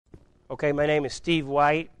Okay, my name is Steve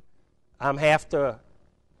White. I'm half the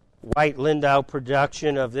White Lindau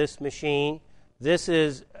production of this machine. This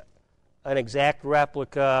is an exact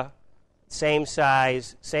replica, same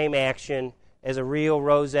size, same action as a real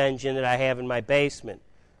Rose engine that I have in my basement.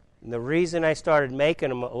 And the reason I started making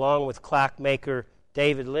them along with clockmaker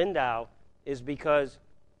David Lindau is because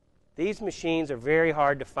these machines are very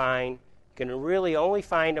hard to find. You can really only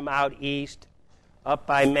find them out east, up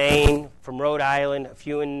by Maine, from Rhode Island, a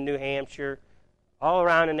few in New Hampshire, all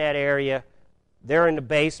around in that area. They're in the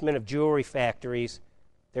basement of jewelry factories.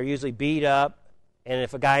 They're usually beat up, and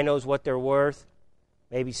if a guy knows what they're worth,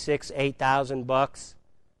 maybe $6,000, $8,000,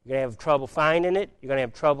 you're going to have trouble finding it. You're going to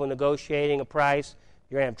have trouble negotiating a price.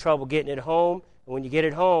 You're going to have trouble getting it home. And when you get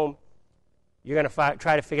it home, you're going to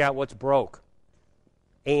try to figure out what's broke.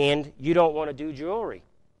 And you don't want to do jewelry.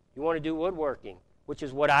 You want to do woodworking, which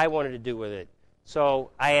is what I wanted to do with it. So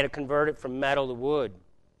I had to convert it from metal to wood.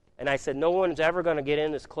 And I said, no one's ever going to get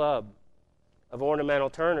in this club of ornamental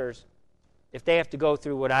turners if they have to go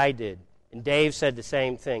through what I did. And Dave said the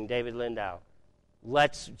same thing, David Lindau.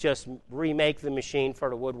 Let's just remake the machine for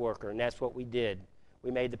the woodworker, and that's what we did. We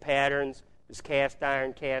made the patterns. It was cast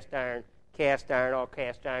iron, all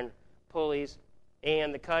cast iron pulleys,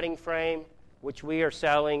 and the cutting frame, which we are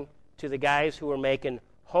selling to the guys who are making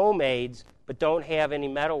homemades but don't have any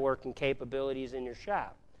metalworking capabilities in your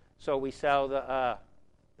shop. So we sell the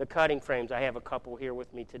cutting frames. I have a couple here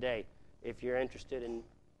with me today if you're interested in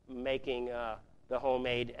making the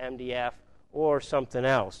homemade MDF or something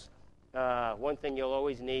else. One thing you'll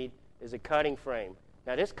always need is a cutting frame.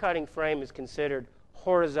 Now, this cutting frame is considered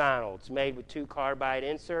horizontal. It's made with 2 carbide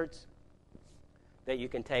inserts that you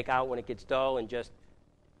can take out when it gets dull and just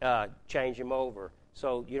change them over.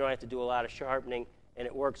 So you don't have to do a lot of sharpening, and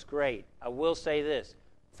it works great. I will say this.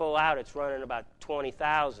 Full out, it's running about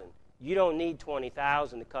 $20,000. You don't need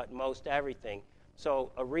 $20,000 to cut most everything. So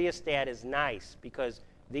a rheostat is nice because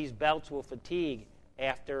these belts will fatigue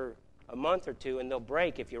after a month or two, and they'll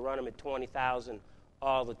break if you run them at $20,000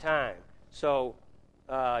 all the time. So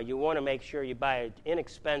you want to make sure you buy an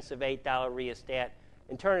inexpensive $8 rheostat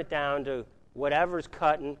and turn it down to whatever's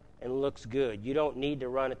cutting and looks good. You don't need to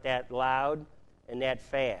run it that loud and that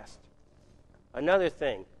fast. Another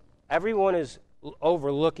thing, everyone is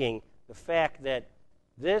overlooking the fact that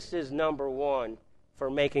this is number one for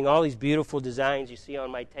making all these beautiful designs you see on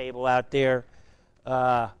my table out there.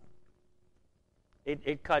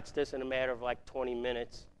 It cuts this in a matter of like 20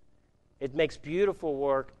 minutes. It makes beautiful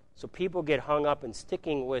work, so people get hung up in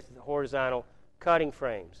sticking with horizontal cutting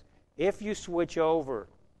frames. If you switch over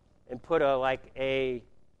and put a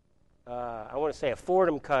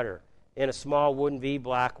Fordham cutter in a small wooden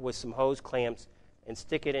V-block with some hose clamps and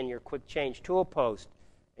stick it in your quick change tool post,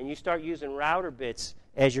 and you start using router bits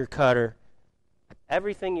as your cutter,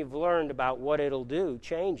 everything you've learned about what it'll do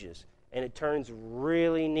changes, and it turns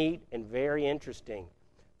really neat and very interesting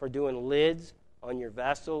for doing lids on your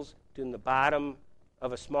vessels, doing the bottom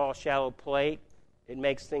of a small shallow plate. It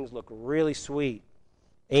makes things look really sweet.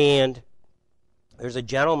 And there's a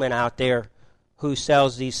gentleman out there who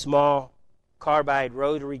sells these small carbide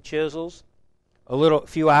rotary chisels. A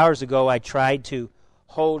few hours ago, I tried to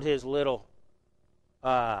hold his little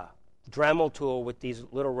Dremel tool with these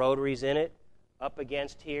little rotaries in it up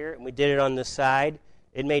against here, and we did it on the side.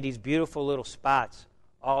 It made these beautiful little spots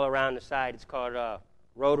all around the side. It's called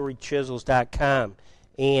rotarychisels.com.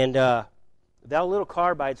 And that little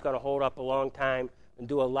carbide's going to hold up a long time and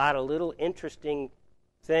do a lot of little interesting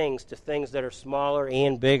things to things that are smaller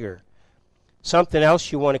and bigger. Something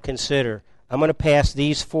else you want to consider. I'm going to pass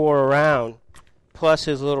these 4 around, plus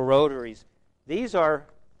his little rotaries. These are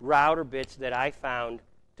router bits that I found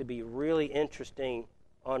to be really interesting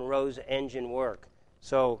on Rose engine work.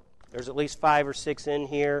 So there's at least 5 or 6 in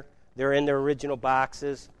here. They're in their original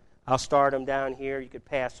boxes. I'll start them down here. You could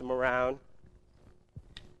pass them around.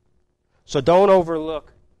 So don't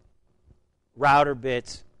overlook router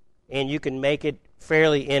bits, and you can make it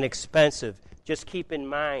fairly inexpensive. Just keep in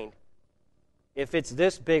mind, if it's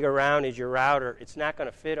this big around as your router, it's not going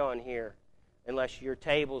to fit on here unless your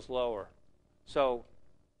table's lower. So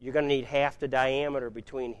you're going to need half the diameter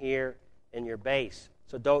between here and your base.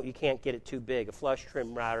 So you can't get it too big. A flush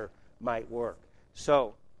trim router might work.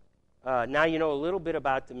 So now you know a little bit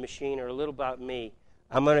about the machine or a little about me.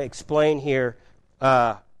 I'm going to explain here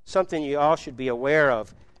something you all should be aware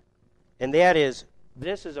of, and that is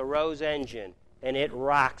this is a Rose engine, and it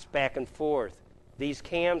rocks back and forth. These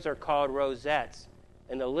cams are called rosettes,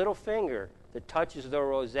 and the little finger that touches the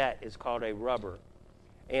rosette is called a rubber.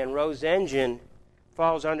 And Rose engine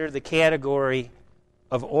falls under the category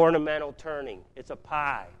of ornamental turning. It's a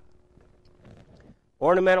pie.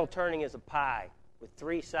 Ornamental turning is a pie with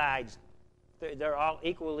three sides. They're all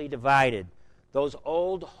equally divided. Those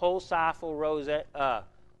old Holzapfel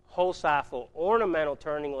ornamental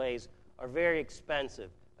turning lathes are very expensive.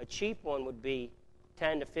 A cheap one would be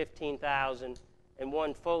 $10,000 to $15,000, and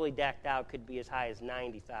one fully decked out could be as high as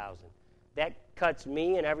 $90,000. That cuts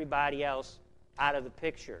me and everybody else out of the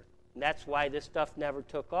picture. And that's why this stuff never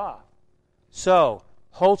took off. So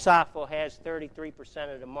Holzapfel has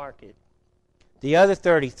 33% of the market. The other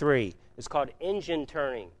 33 is called engine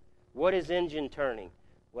turning. What is engine turning?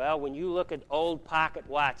 Well, when you look at old pocket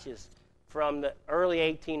watches from the early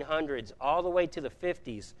 1800s all the way to the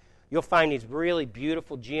 50s, you'll find these really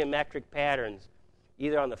beautiful geometric patterns,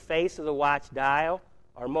 either on the face of the watch dial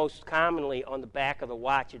or most commonly on the back of the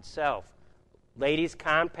watch itself. Ladies'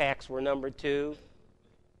 compacts were number 2,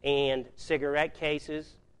 and cigarette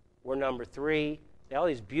cases were number 3. They had all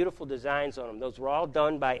these beautiful designs on them. Those were all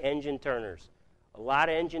done by engine turners. A lot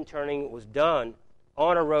of engine turning was done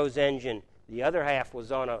on a Rose engine. The other half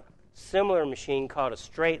was on a similar machine called a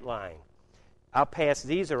straight line. I'll pass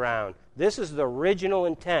these around. This is the original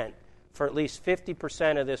intent for at least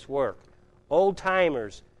 50% of this work.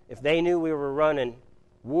 Old-timers, if they knew we were running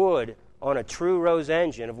wood on a true Rose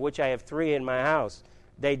engine, of which I have 3 in my house,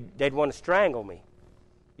 they'd want to strangle me.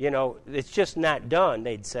 You know, it's just not done,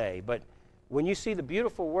 they'd say. But when you see the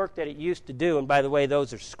beautiful work that it used to do, and by the way,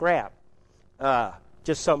 those are scrap,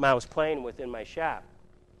 just something I was playing with in my shop,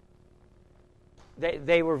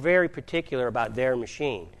 they were very particular about their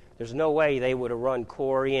machine. There's no way they would have run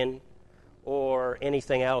Corian or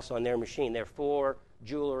anything else on their machine. Therefore,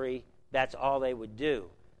 jewelry, that's all they would do.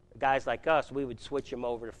 Guys like us, we would switch them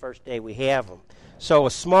over the first day we have them. So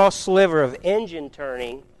a small sliver of engine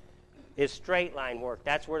turning is straight line work.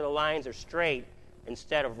 That's where the lines are straight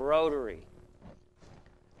instead of rotary.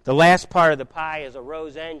 The last part of the pie is a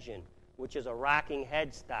Rose engine, which is a rocking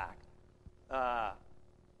headstock.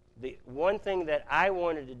 The one thing that I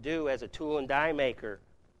wanted to do as a tool and die maker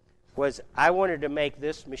was I wanted to make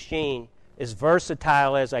this machine as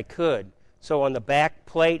versatile as I could. So on the back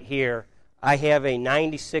plate here, I have a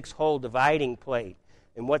 96-hole dividing plate.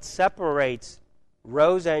 And what separates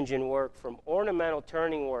Rose engine work from ornamental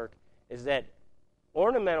turning work is that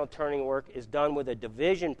ornamental turning work is done with a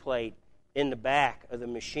division plate in the back of the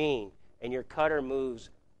machine, and your cutter moves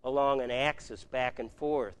along an axis back and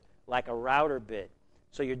forth like a router bit.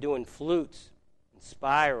 So you're doing flutes and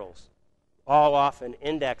spirals all off an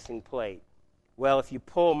indexing plate. Well, if you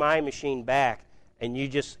pull my machine back and you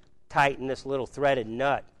just tighten this little threaded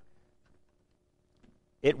nut,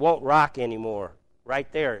 it won't rock anymore.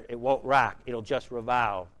 Right there, it won't rock. It'll just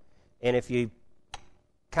revolve. And if you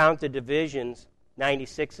count the divisions,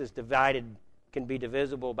 96 is divided, can be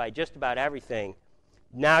divisible by just about everything.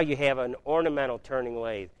 Now you have an ornamental turning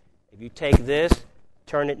lathe. If you take this,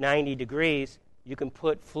 turn it 90 degrees, you can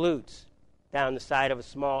put flutes down the side of a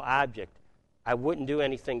small object. I wouldn't do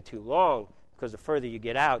anything too long because the further you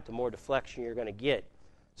get out, the more deflection you're going to get.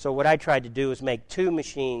 So what I tried to do is make 2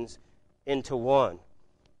 machines into one.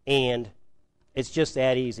 And it's just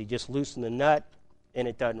that easy. Just loosen the nut and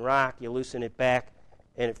it doesn't rock. You loosen it back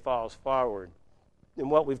and it falls forward. And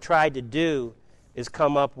what we've tried to do is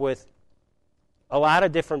come up with a lot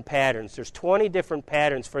of different patterns. There's 20 different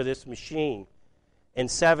patterns for this machine and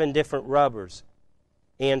 7 different rubbers.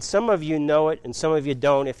 And some of you know it and some of you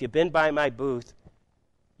don't. If you've been by my booth,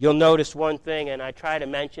 you'll notice one thing, and I try to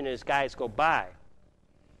mention it as guys go by.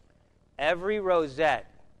 Every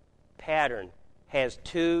rosette pattern has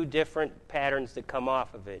 2 different patterns that come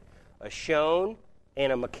off of it, a shown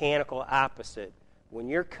and a mechanical opposite. When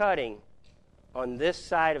you're cutting on this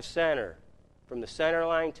side of center, from the center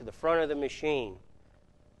line to the front of the machine,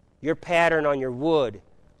 your pattern on your wood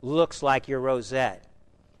looks like your rosette.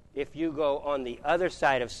 If you go on the other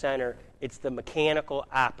side of center, it's the mechanical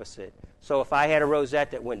opposite. So if I had a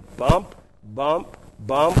rosette that went bump, bump,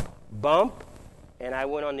 bump, bump, and I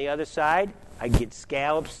went on the other side, I'd get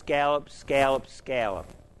scallop, scallop, scallop, scallop.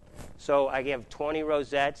 So I have 20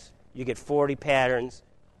 rosettes. You get 40 patterns.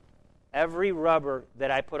 Every rubber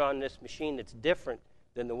that I put on this machine that's different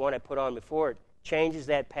than the one I put on before it changes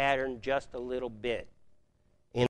that pattern just a little bit.